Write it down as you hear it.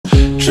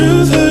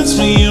Truth hurts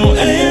when you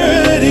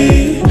ain't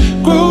ready.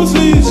 Growth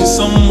leads you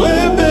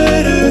somewhere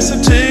better.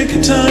 So take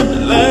your time,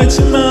 relax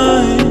your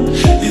mind.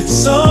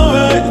 It's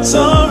alright, yeah. It's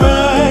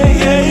alright,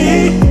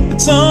 yeah.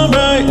 It's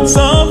alright, yeah. It's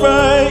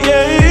alright,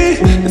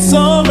 yeah. It's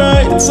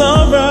alright, yeah. It's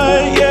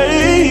alright, yeah.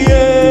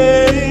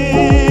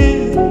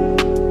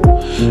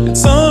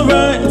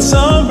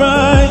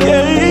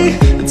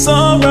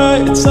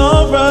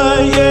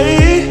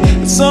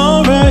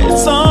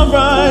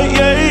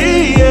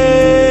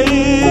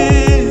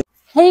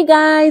 Hey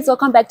guys,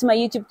 welcome back to my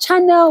YouTube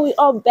channel. We're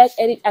all back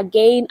at it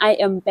again. I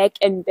am back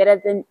and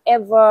better than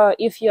ever.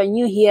 If you are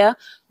new here,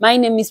 my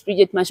name is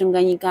Bridget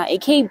Mashonganyika,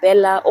 aka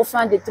Bella,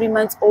 orphan, the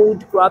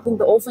 3-month-old, grew up in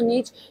the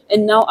orphanage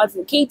and now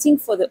advocating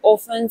for the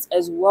orphans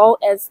as well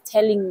as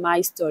telling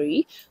my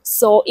story.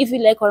 So if you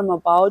like what I'm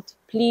about,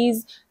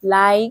 please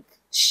like,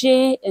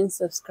 share and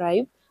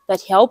subscribe.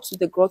 That helps with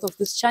the growth of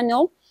this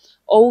channel.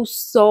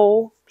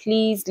 Also,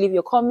 please leave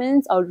your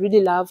comments. I would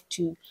really love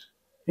to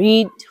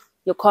read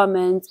your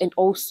comments, and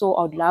also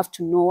I would love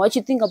to know what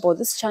you think about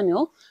this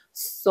channel.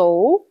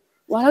 So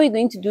what are we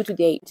going to do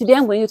today? Today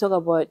I'm going to talk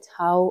about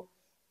how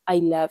I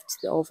left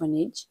the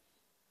orphanage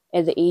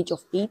at the age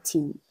of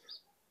 18.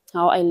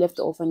 How I left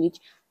the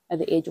orphanage at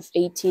the age of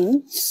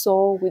 18.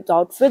 So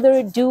without further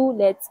ado,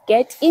 let's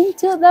get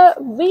into the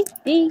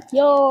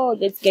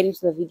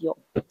video.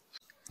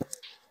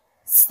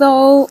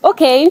 So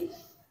okay,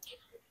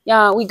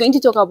 yeah, we're going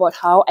to talk about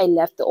how I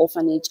left the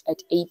orphanage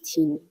at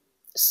 18.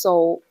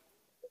 So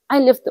I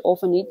left the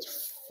orphanage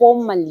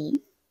formally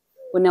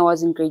when I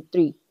was in grade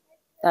 3.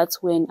 That's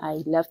when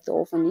I left the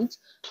orphanage,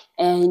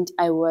 and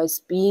I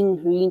was being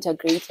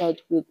reintegrated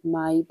with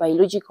my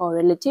biological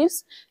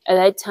relatives. At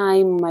that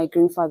time, my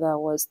grandfather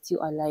was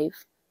still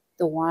alive.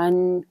 The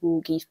one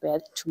who gave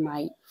birth to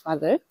my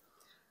father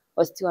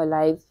was still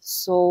alive.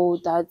 So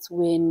that's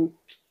when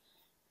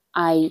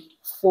I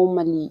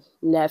formally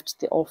left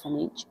the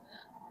orphanage.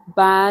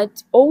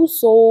 But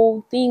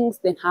also things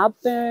that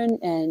happen,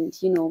 and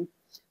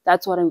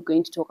that's what I'm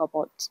going to talk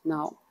about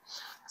now.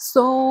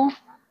 So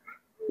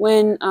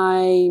when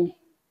I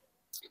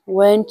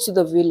went to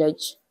the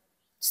village to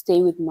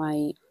stay with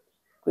my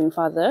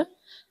grandfather,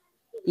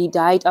 he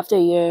died after a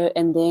year,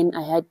 and then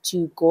I had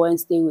to go and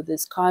stay with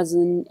his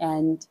cousin,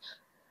 and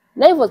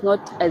life was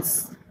not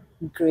as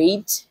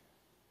great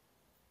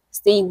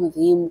staying with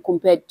him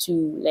compared to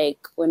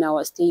like when I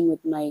was staying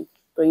with my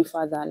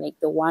grandfather, like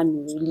the one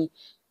who really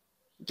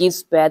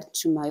gives birth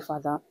to my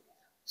father.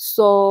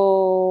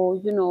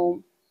 So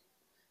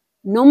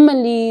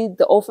normally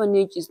the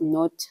orphanage is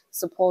not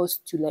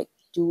supposed to like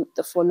do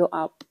the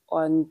follow-up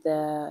on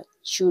the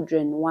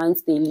children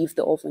once they leave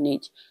the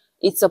orphanage.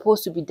 It's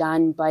supposed to be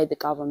done by the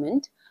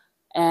government,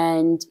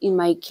 and in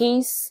my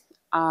case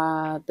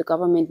the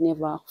government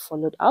never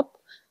followed up,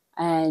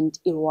 and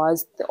it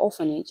was the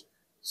orphanage.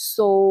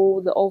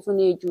 So the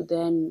orphanage would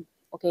then,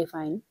 okay,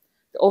 fine,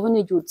 the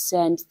orphanage would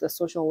send the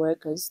social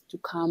workers to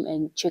come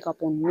and check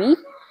up on me,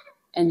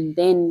 and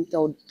then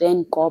they'll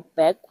then go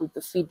back with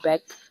the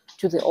feedback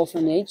to the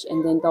orphanage,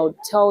 and then they'll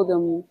tell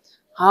them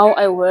how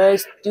I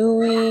was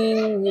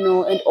doing,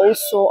 and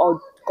also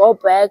I'll go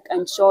back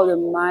and show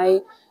them my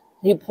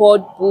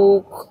report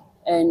book,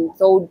 and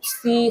they'll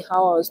see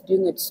how I was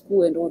doing at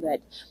school and all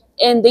that.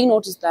 And they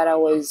noticed that I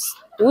was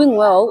doing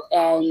well,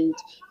 and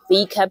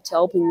they kept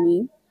helping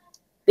me.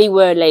 They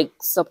were like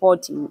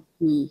supporting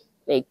me.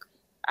 Like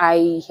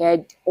I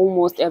had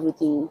almost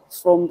everything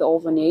from the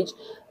orphanage.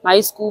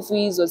 My school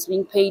fees was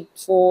being paid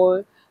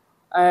for,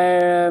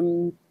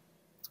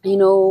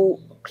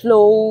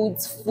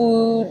 clothes,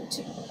 food.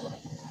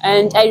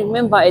 And I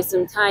remember at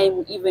some time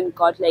we even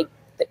got like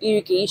the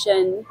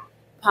irrigation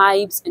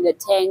pipes in the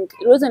tank.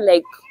 It wasn't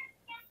like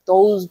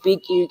those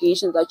big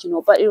irrigations that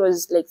but it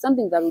was like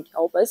something that would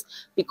help us,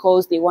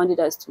 because they wanted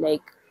us to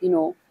like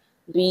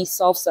be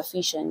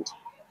self-sufficient.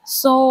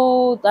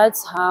 So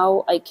that's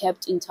how I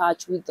kept in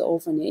touch with the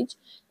orphanage.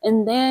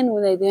 And then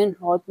when I then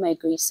wrote my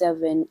grade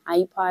 7,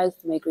 I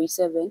passed my grade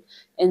 7,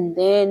 and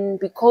then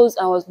because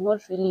I was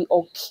not really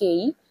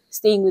okay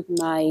staying with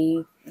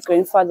my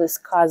grandfather's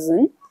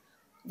cousin,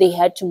 they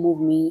had to move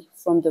me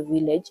from the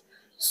village.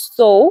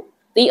 So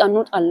they are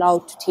not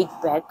allowed to take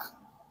back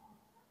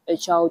a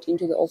child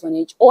into the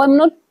orphanage. Oh, I'm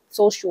not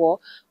so sure,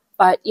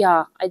 but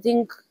yeah, I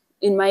think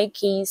in my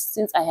case,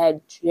 since I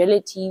had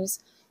relatives,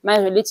 my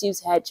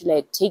relatives had to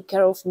like take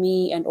care of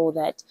me and all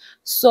that.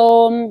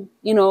 So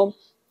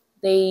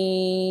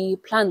they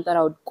planned that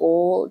I would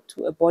go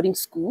to a boarding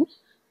school,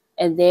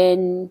 and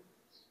then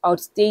I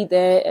would stay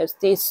there. I would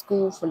stay at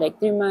school for like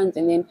 3 months,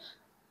 and then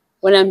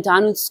when I'm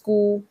done with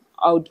school,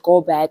 I would go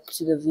back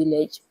to the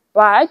village.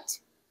 But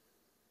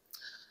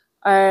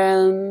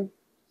I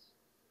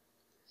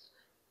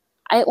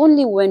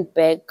only went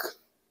back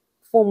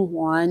from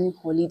one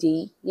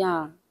holiday.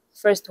 Yeah,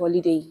 first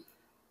holiday,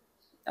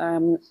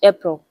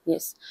 April.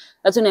 Yes,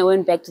 that's when I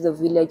went back to the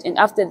village. And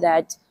after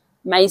that,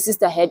 my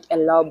sister had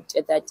eloped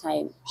at that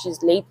time.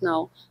 She's late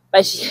now,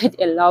 but she had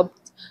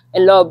eloped,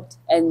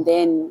 and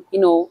then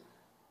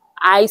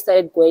I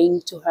started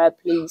going to her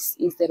place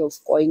instead of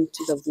going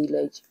to the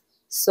village.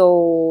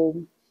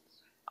 So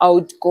I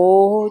would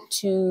go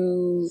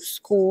to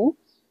school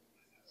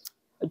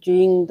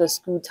during the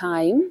school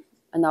time,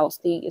 and I'll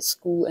stay at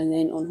school, and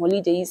then on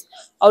holidays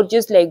I'll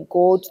just like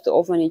go to the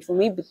orphanage for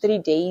maybe 3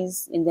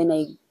 days, and then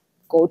I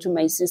go to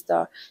my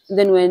sister. And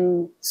then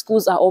when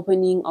schools are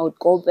opening, I would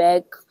go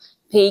back,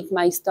 pick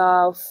my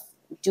stuff,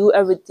 do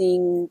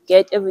everything,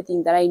 get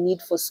everything that I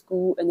need for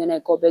school, and then I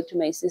go back to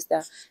my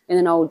sister, and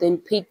then I would then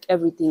pick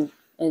everything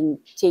and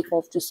take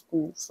off to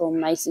school from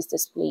my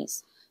sister's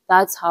place.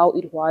 That's how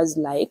it was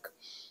like.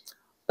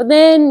 But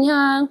then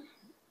yeah,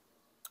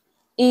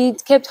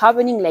 it kept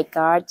happening like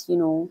that,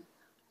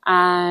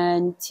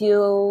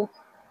 until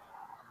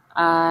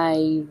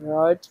I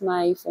wrote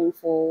my form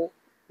four.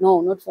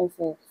 No, not form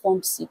four,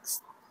 form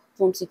six.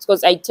 Form six,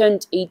 because I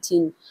turned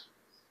 18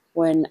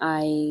 when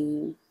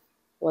I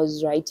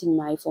was writing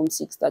my form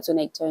six. That's when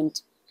I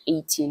turned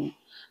 18.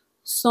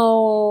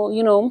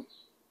 So,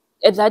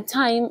 at that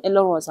time, a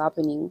lot was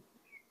happening.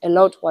 A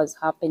lot was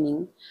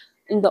happening.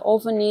 In the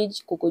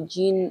orphanage, Coco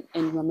Jean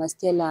and Mama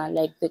Stella,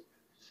 like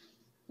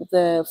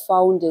the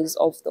founders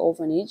of the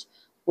orphanage,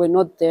 were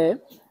not there.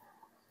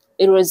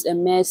 It was a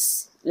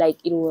mess. Like,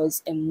 it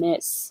was a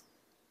mess.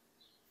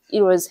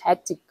 It was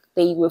hectic.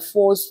 They were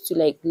forced to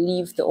like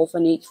leave the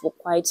orphanage for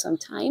quite some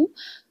time.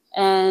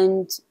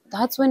 And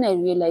that's when I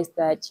realized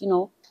that,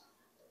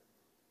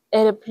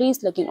 at a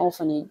place like an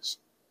orphanage,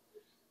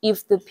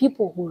 if the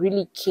people who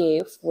really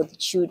care for the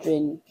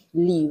children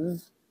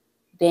leave,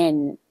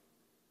 then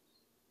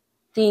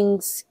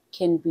things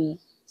can be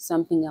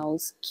something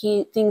else.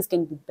 Things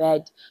can be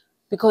bad.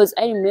 Because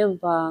I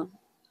remember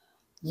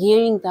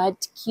hearing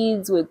that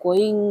kids were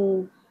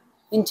going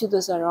into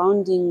the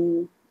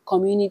surrounding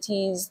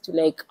communities to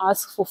like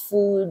ask for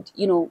food,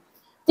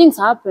 things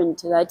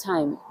happened at that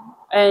time.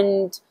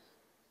 And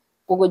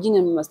Gogojin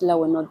and Masla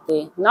were not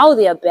there. Now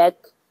they are back,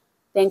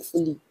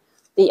 thankfully.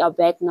 They are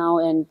back now,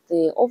 and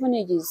the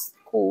orphanage is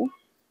cool.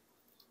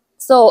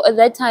 So at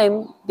that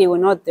time, they were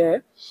not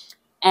there.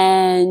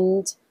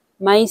 And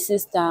my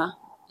sister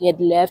had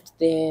left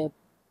their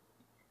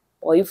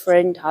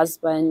boyfriend,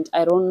 husband,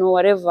 I don't know,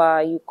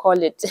 whatever you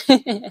call it,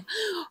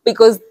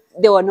 because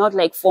they were not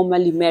like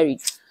formally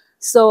married.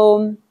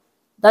 So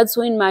that's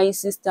when my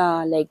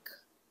sister like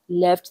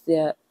left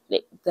the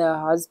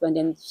husband,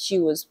 and she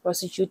was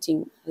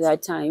prostituting at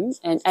that time.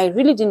 And I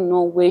really didn't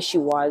know where she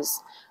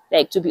was.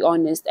 Like, to be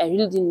honest, I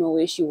really didn't know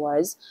where she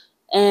was.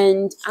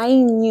 And I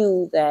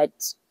knew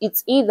that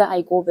it's either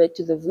I go back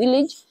to the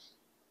village,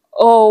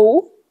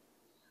 or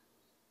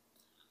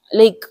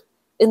like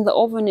in the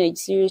orphanage,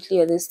 seriously,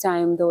 at this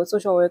time there were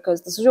social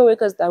workers. The social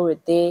workers that were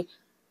there,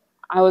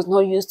 I was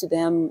not used to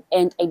them,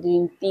 and I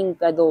didn't think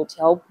that they would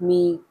help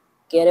me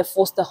get a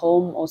foster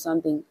home or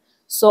something.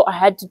 So I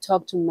had to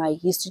talk to my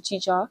history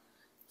teacher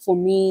for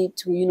me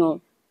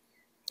to,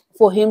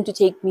 for him to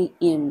take me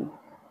in.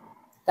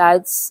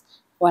 That's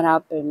what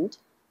happened.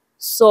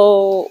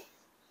 So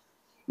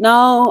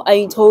now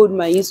I told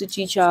my history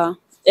teacher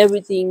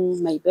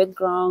everything, my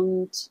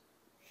background,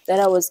 that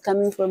I was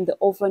coming from the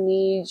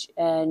orphanage,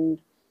 and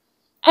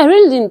I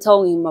really didn't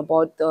tell him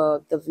about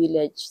the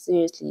village,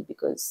 seriously,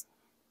 because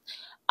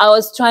I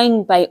was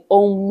trying by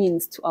all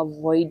means to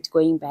avoid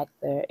going back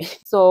there.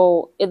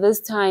 So at this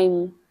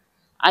time,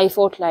 I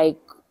felt like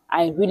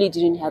I really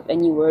didn't have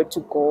anywhere to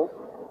go,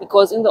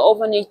 because in the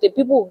orphanage, the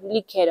people who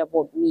really cared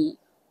about me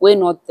were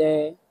not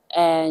there.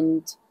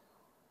 And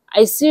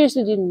I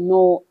seriously didn't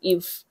know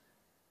if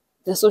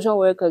the social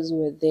workers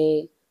were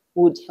there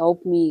would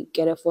help me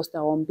get a foster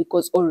home,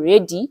 because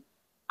already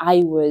I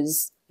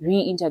was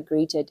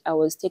reintegrated. I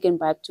was taken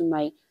back to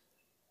my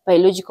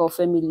biological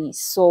family.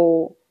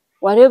 So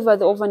whatever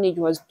the orphanage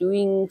was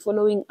doing,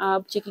 following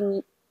up,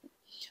 checking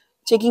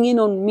in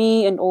on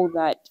me and all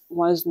that,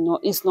 was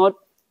not is not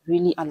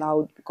really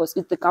allowed, because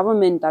it's the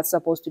government that's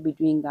supposed to be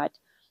doing that,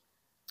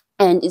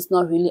 and it's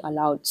not really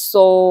allowed.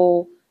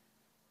 So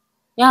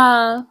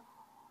yeah,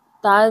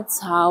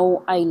 that's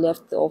how I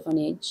left the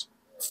orphanage.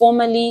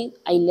 Formally,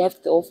 I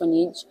left the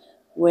orphanage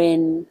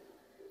when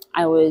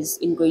I was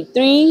in grade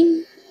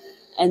 3,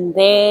 and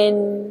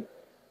then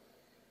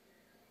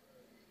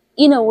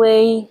in a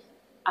way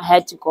I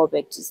had to go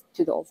back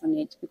to the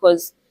orphanage,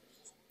 because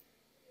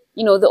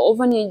the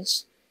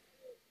orphanage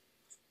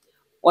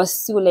was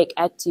still like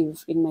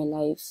active in my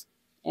life,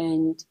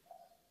 and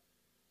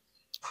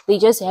they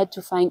just had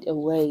to find a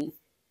way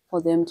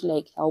for them to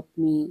like help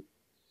me,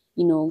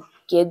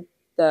 get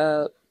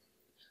the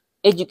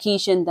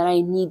education that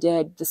I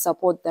needed, the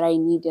support that I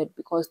needed,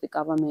 because the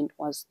government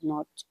was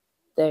not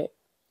there.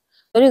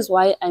 That is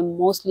why I'm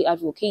mostly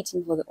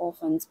advocating for the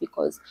orphans,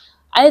 because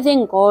I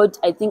thank God,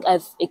 I think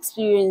I've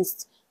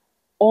experienced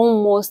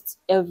almost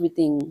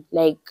everything.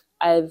 Like,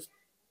 I've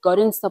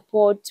gotten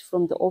support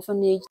from the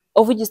orphanage,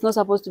 of which is not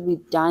supposed to be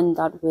done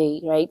that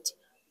way, right?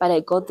 But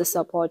I got the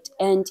support.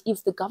 And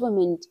if the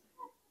government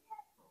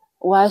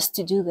was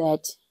to do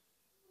that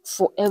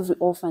for every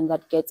orphan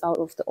that gets out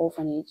of the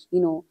orphanage,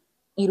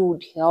 it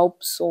would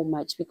help so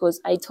much,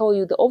 because I tell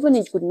you, the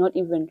orphanage could not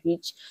even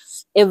reach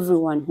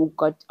everyone who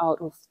got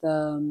out of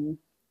the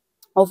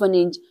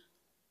orphanage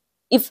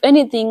If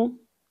anything,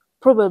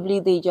 probably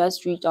they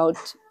just reach out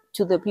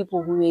to the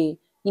people who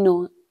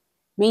were,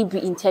 maybe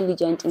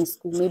intelligent in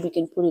school, maybe you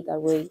can put it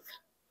that way.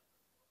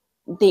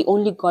 They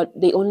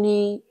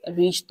only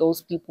reached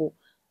those people.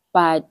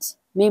 But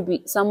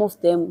maybe some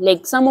of them,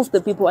 like some of the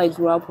people I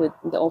grew up with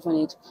in the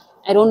orphanage,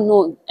 I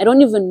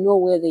don't even know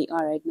where they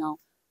are right now.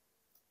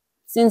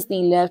 Since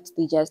they left,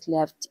 they just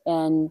left.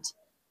 And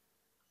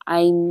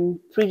I'm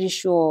pretty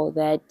sure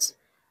that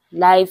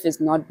life has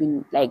not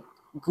been like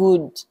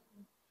good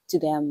to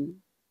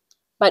them.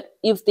 But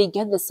if they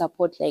get the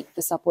support, like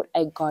the support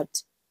I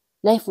got,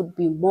 life would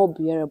be more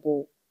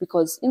bearable.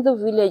 Because in the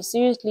village,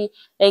 seriously,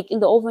 like in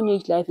the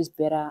orphanage, life is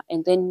better.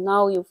 And then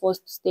now you're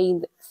forced to stay in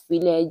the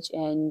village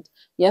and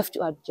you have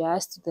to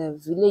adjust to the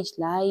village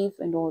life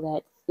and all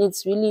that.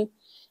 It's really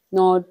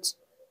not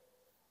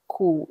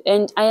cool.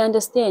 And I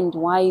understand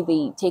why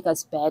they take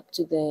us back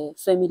to the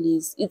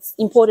families. It's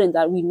important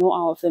that we know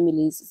our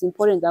families. It's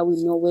important that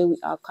we know where we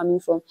are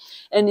coming from.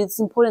 And it's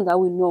important that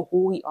we know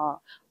who we are.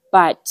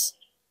 But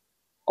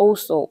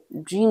also,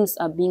 dreams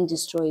are being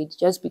destroyed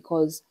just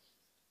because,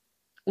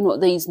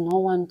 there is no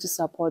one to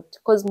support.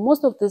 Because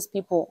most of these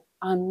people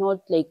are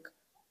not like,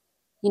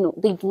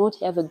 they do not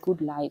have a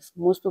good life.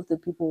 Most of the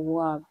people who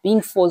are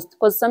being forced,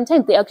 because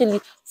sometimes they actually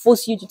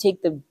force you to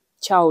take the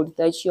child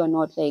that you're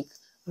not like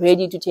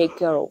ready to take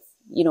care of,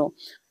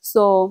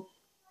 So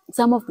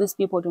some of these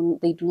people do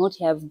not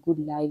have good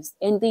lives,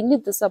 and they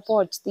need the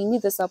support. They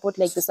need the support,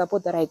 like the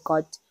support that I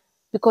got.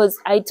 Because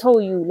I tell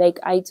you,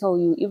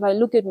 if I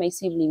look at my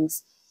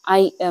siblings,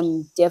 I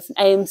am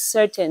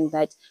certain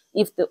that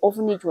if the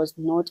orphanage was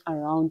not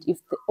around, if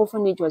the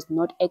orphanage was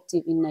not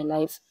active in my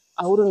life,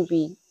 I wouldn't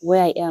be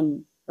where I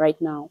am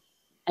right now.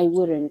 I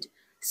wouldn't.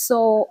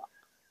 So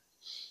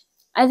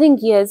I think,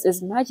 yes,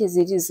 as much as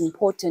it is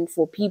important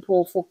for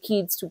people, for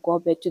kids to go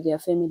back to their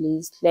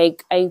families,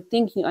 like I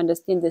think you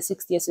understand the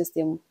 6 year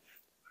system.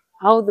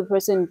 How the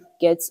person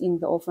gets in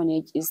the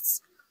orphanage is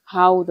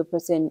how the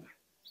person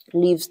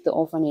leaves the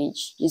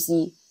orphanage. You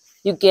see,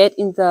 you get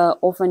in the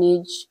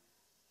orphanage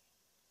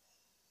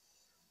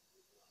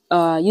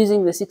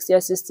using the 6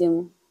 year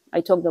system.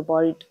 I talked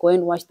about it. Go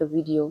and watch the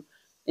video.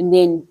 And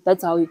then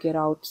that's how you get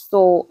out.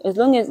 So as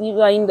long as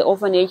you are in the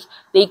orphanage,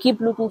 they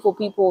keep looking for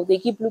people. They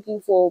keep looking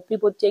for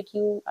people to take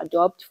you,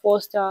 adopt,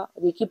 foster.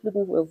 They keep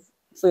looking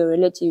for your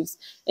relatives.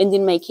 And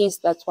in my case,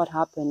 that's what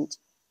happened.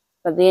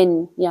 But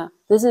then, yeah,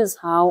 this is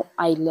how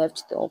I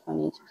left the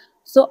orphanage.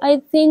 So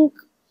I think,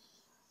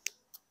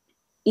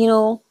 you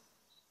know,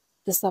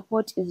 the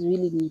support is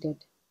really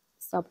needed.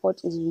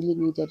 Support is really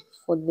needed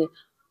for the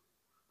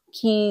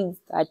kids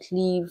that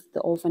leave the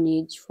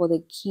orphanage, for the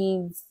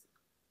kids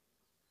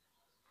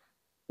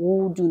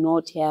who do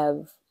not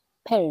have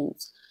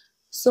parents.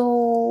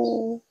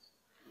 So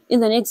in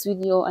the next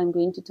video, I'm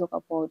going to talk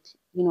about,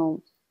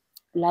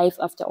 life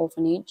after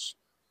orphanage,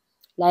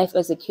 life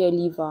as a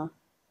caregiver,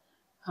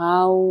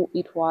 how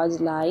it was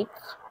like,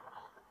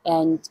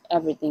 and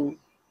everything.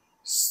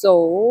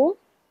 So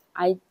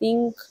I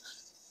think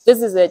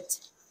this is it.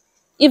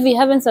 If you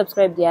haven't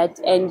subscribed yet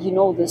and you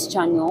know this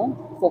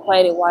channel for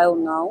quite a while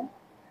now,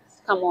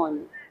 come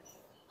on.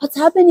 What's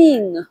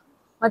happening?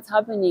 What's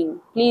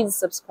happening? Please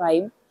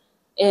subscribe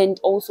and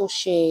also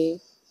share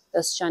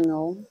this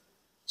channel.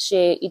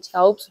 Share, it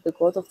helps the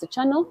growth of the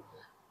channel.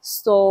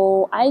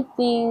 So I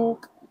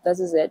think this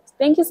is it.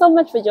 Thank you so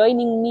much for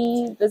joining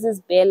me. This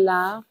is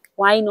Bella.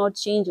 Why not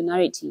change your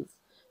narrative?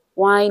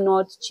 Why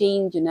not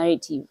change your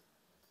narrative?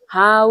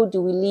 How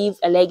do we leave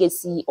a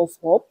legacy of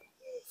hope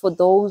for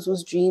those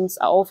whose dreams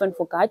are often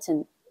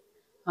forgotten?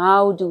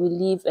 How do we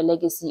leave a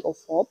legacy of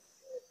hope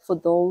for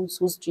those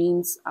whose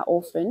dreams are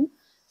often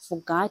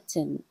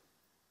forgotten?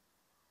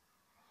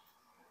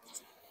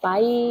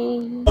 Bye.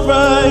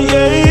 Alright,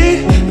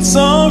 yeah, it's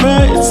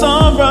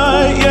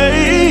alright,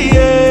 yeah.